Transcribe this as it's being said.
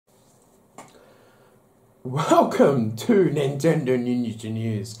Welcome to Nintendo Ninja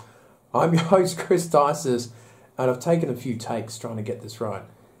News. I'm your host Chris Dices, and I've taken a few takes trying to get this right.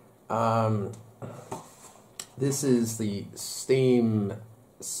 This is the Steam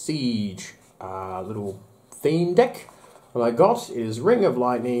Siege little theme deck. What I got is Ring of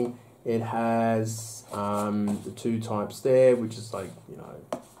Lightning. It has the two types there, which is like,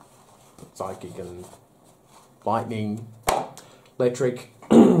 psychic and lightning, electric,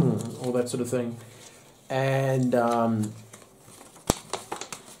 all that sort of thing. And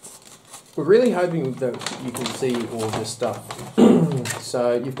we're really hoping that you can see all this stuff.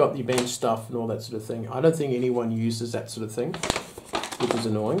 So you've got the bench stuff and all that sort of thing. I don't think anyone uses that sort of thing, which is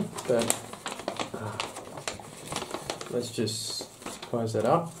annoying. But let's just close that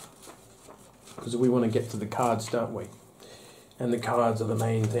up, because we want to get to the cards, don't we? And the cards are the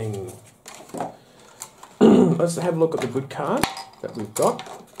main thing. Let's have a look at the good card that we've got.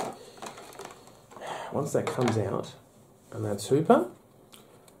 Once that comes out, and that's Hoopa,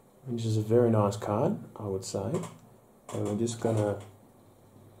 which is a very nice card, I would say. And we're just gonna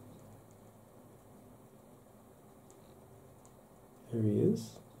there he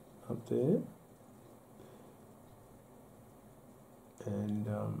is, up there. And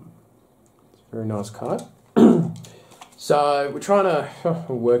it's a very nice card. So we're trying to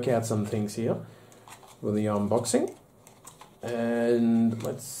work out some things here with the unboxing. And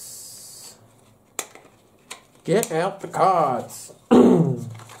let's get out the cards.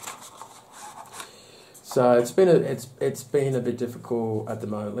 So it's been a bit difficult at the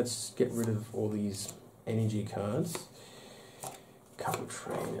moment. Let's get rid of all these energy cards. Couple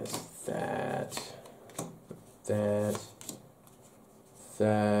trainers, that.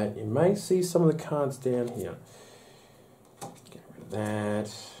 You may see some of the cards down here. Get rid of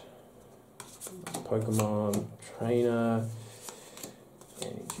that. Pokemon trainer,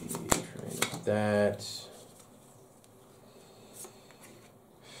 energy trainer, that.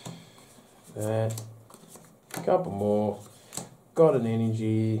 A couple more. Got an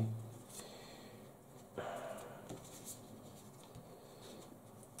energy.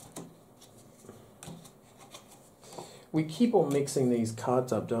 We keep on mixing these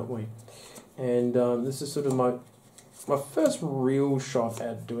cards up, don't we? And this is sort of my first real shot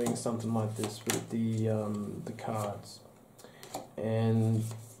at doing something like this with the cards. And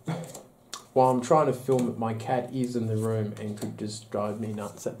while I'm trying to film it, my cat is in the room and could just drive me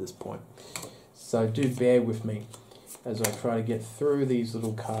nuts at this point. So do bear with me as I try to get through these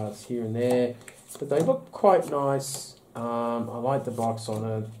little cards here and there. But they look quite nice. I like the box on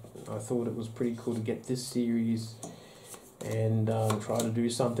it. I thought it was pretty cool to get this series and try to do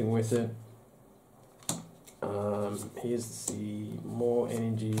something with it. Here's the more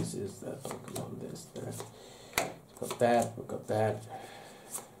energies. Is that Pokemon? There's that. We've got that. We've got that.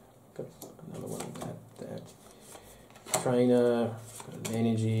 Got another one of that. Trainer, got an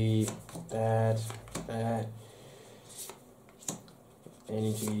energy, that,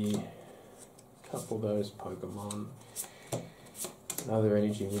 energy, couple of those Pokemon, another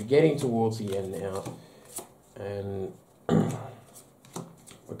energy. We're getting towards the end now, and we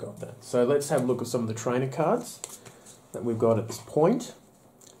got that. So let's have a look at some of the trainer cards that we've got at this point,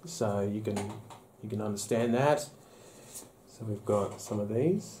 so you can understand that. So we've got some of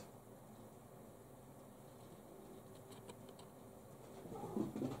these.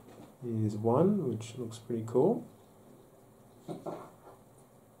 Here's one, which looks pretty cool.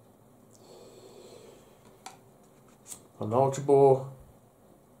 An Ultra Ball,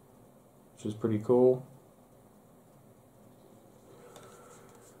 which is pretty cool.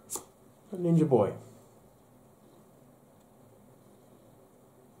 A Ninja Boy.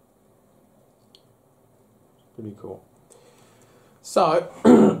 Pretty cool. So,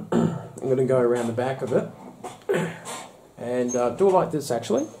 I'm going to go around the back of it and do it like this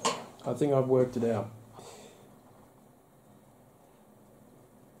actually. I think I've worked it out.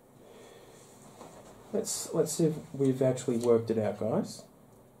 Let's see if we've actually worked it out, guys.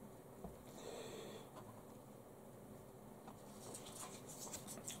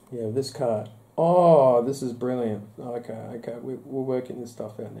 Yeah, this card. Oh, this is brilliant. Okay, we're working this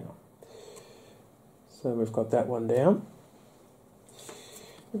stuff out now. So we've got that one down.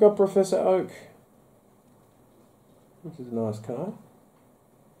 We've got Professor Oak, which is a nice card.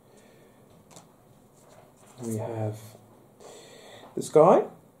 We have this guy.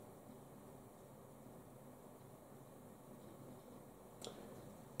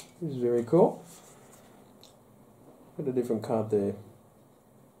 This is very cool. Got a different card there.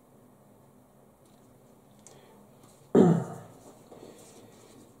 And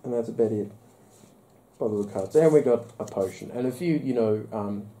that's about it. By the cards. And we got a potion and a few,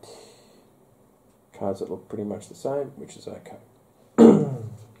 cards that look pretty much the same, which is okay.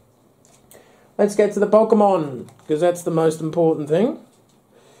 Let's get to the Pokemon, because that's the most important thing.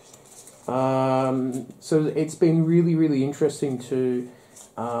 So it's been really, really interesting to,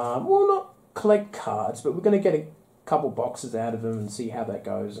 well, not collect cards, but we're going to get a couple boxes out of them and see how that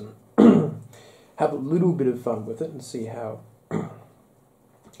goes, and have a little bit of fun with it and see how it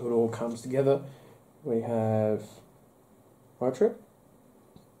all comes together. We have White.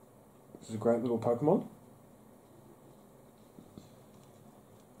 This is a great little Pokemon.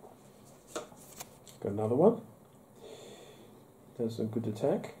 Got another one. Does some good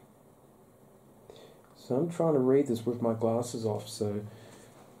attack. So I'm trying to read this with my glasses off, so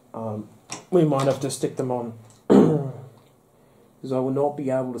we might have to stick them on, because I will not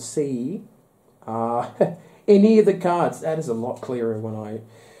be able to see any of the cards. That is a lot clearer when I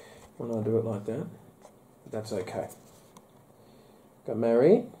do it like that. But that's okay. Got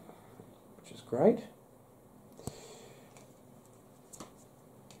Mary, which is great.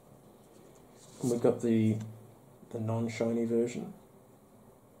 And we've got the non-shiny version,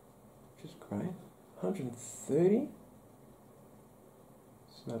 which is great. 130.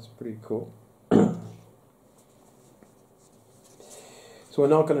 So that's pretty cool. So we're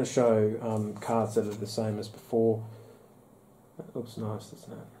not going to show cards that are the same as before. That looks nice,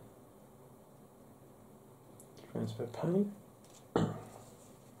 doesn't it? Transfer paint. There's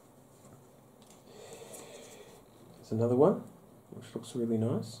another one, which looks really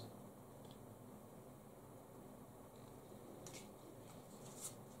nice.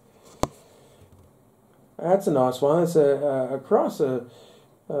 That's a nice one. It's a cross, you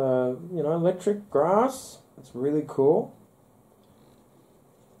know, electric grass. It's really cool.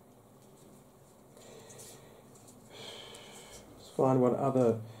 Let's find what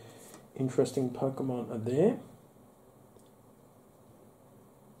other interesting Pokemon are there.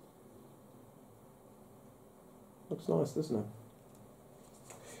 Looks nice, doesn't it?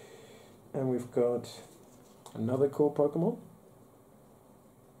 And we've got another cool Pokemon.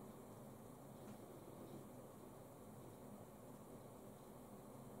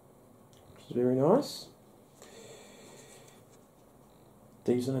 Very nice.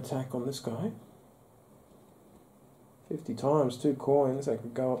 Decent attack on this guy. 50 times 2 coins, that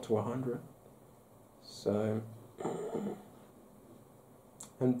could go up to 100. So,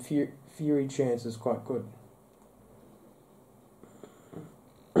 and Fury chance is quite good.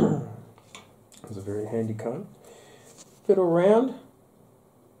 It's a very handy card. Fiddle round.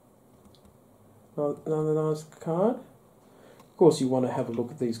 Another nice card. Of course, you want to have a look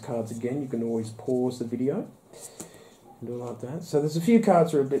at these cards again. You can always pause the video and do it like that. So there's a few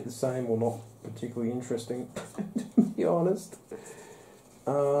cards that are a bit the same, or not particularly interesting, to be honest.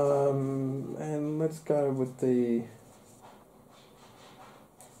 And let's go with the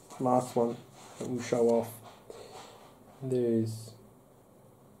last one that we'll show off. There's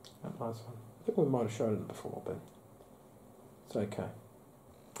that last one. I think we might have shown it before, but it's okay.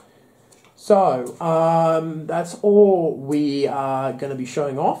 So, that's all we are going to be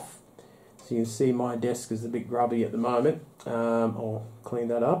showing off. So you can see my desk is a bit grubby at the moment. I'll clean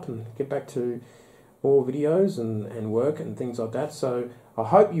that up and get back to more videos and work and things like that. So I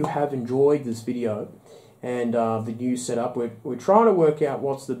hope you have enjoyed this video and the new setup. We're trying to work out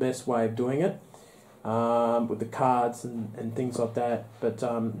what's the best way of doing it with the cards and things like that. But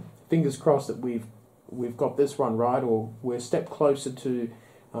fingers crossed that we've got this one right, or we're a step closer to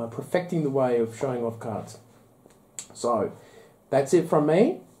perfecting the way of showing off cards. So that's it from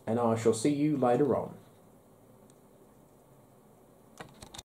me, and I shall see you later on.